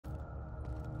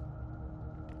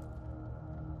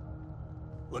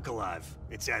Look alive.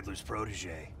 It's Adler's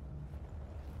protege.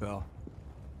 Bell.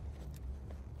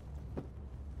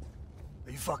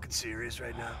 Are you fucking serious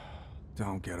right now?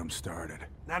 Don't get him started.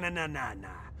 Nah.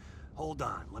 Hold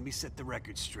on, let me set the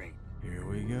record straight. Here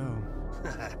we go.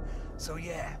 So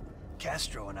yeah,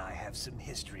 Castro and I have some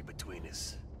history between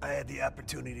us. I had the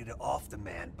opportunity to off the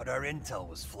man, but our intel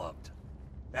was flubbed.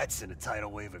 That sent a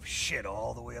tidal wave of shit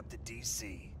all the way up to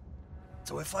DC.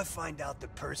 So if I find out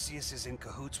that Perseus is in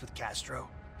cahoots with Castro,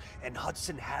 and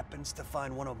Hudson happens to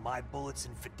find one of my bullets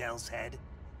in Fidel's head,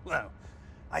 well,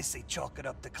 I say chalk it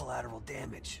up to collateral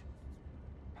damage.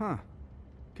 Huh.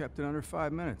 Kept it under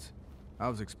 5 minutes. I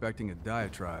was expecting a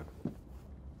diatribe.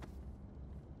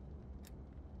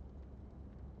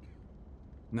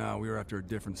 No, we were after a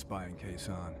different spying case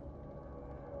on.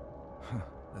 Huh,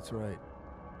 that's right.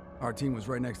 Our team was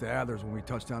right next to Adler's when we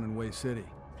touched down in Way City.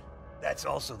 That's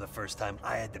also the first time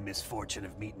I had the misfortune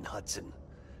of meeting Hudson.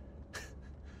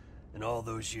 In all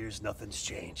those years, nothing's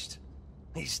changed.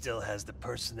 He still has the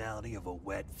personality of a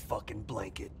wet fucking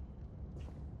blanket.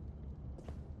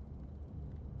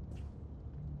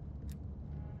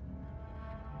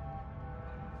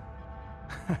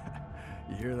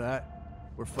 You hear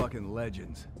that? We're fucking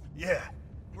legends. Yeah,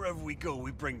 wherever we go,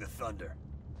 we bring the thunder.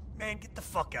 Man, get the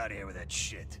fuck out of here with that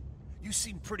shit. You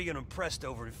seem pretty unimpressed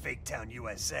over in Fake Town,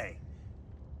 USA.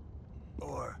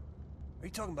 Or, are you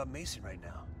talking about Mason right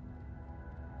now?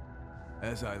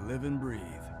 As I live and breathe.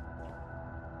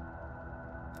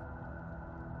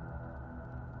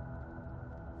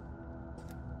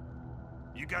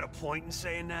 You got a point in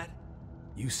saying that?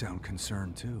 You sound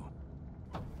concerned too.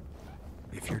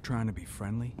 If you're trying to be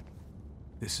friendly,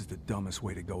 this is the dumbest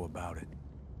way to go about it.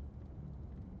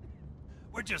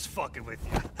 We're just fucking with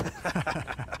you.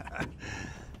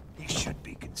 He should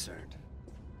be concerned.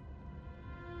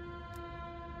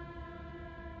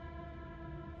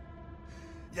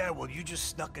 Yeah, well, you just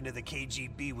snuck into the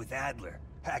KGB with Adler,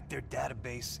 hacked their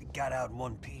database, and got out in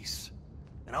one piece.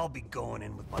 And I'll be going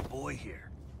in with my boy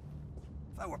here.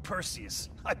 If I were Perseus,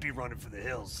 I'd be running for the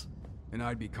hills. And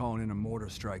I'd be calling in a mortar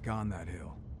strike on that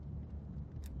hill.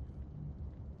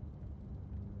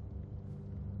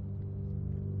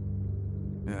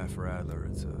 Yeah, for Adler,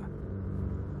 it's a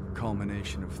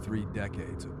culmination of 3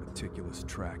 decades of meticulous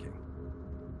tracking.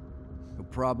 He'll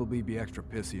probably be extra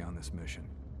pissy on this mission.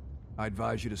 I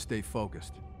advise you to stay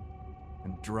focused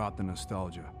and drop the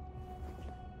nostalgia.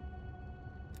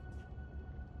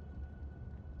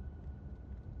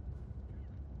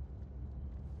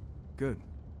 Good.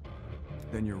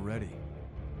 Then you're ready.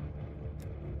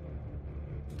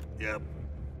 Yep.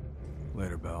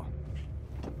 Later, Bell.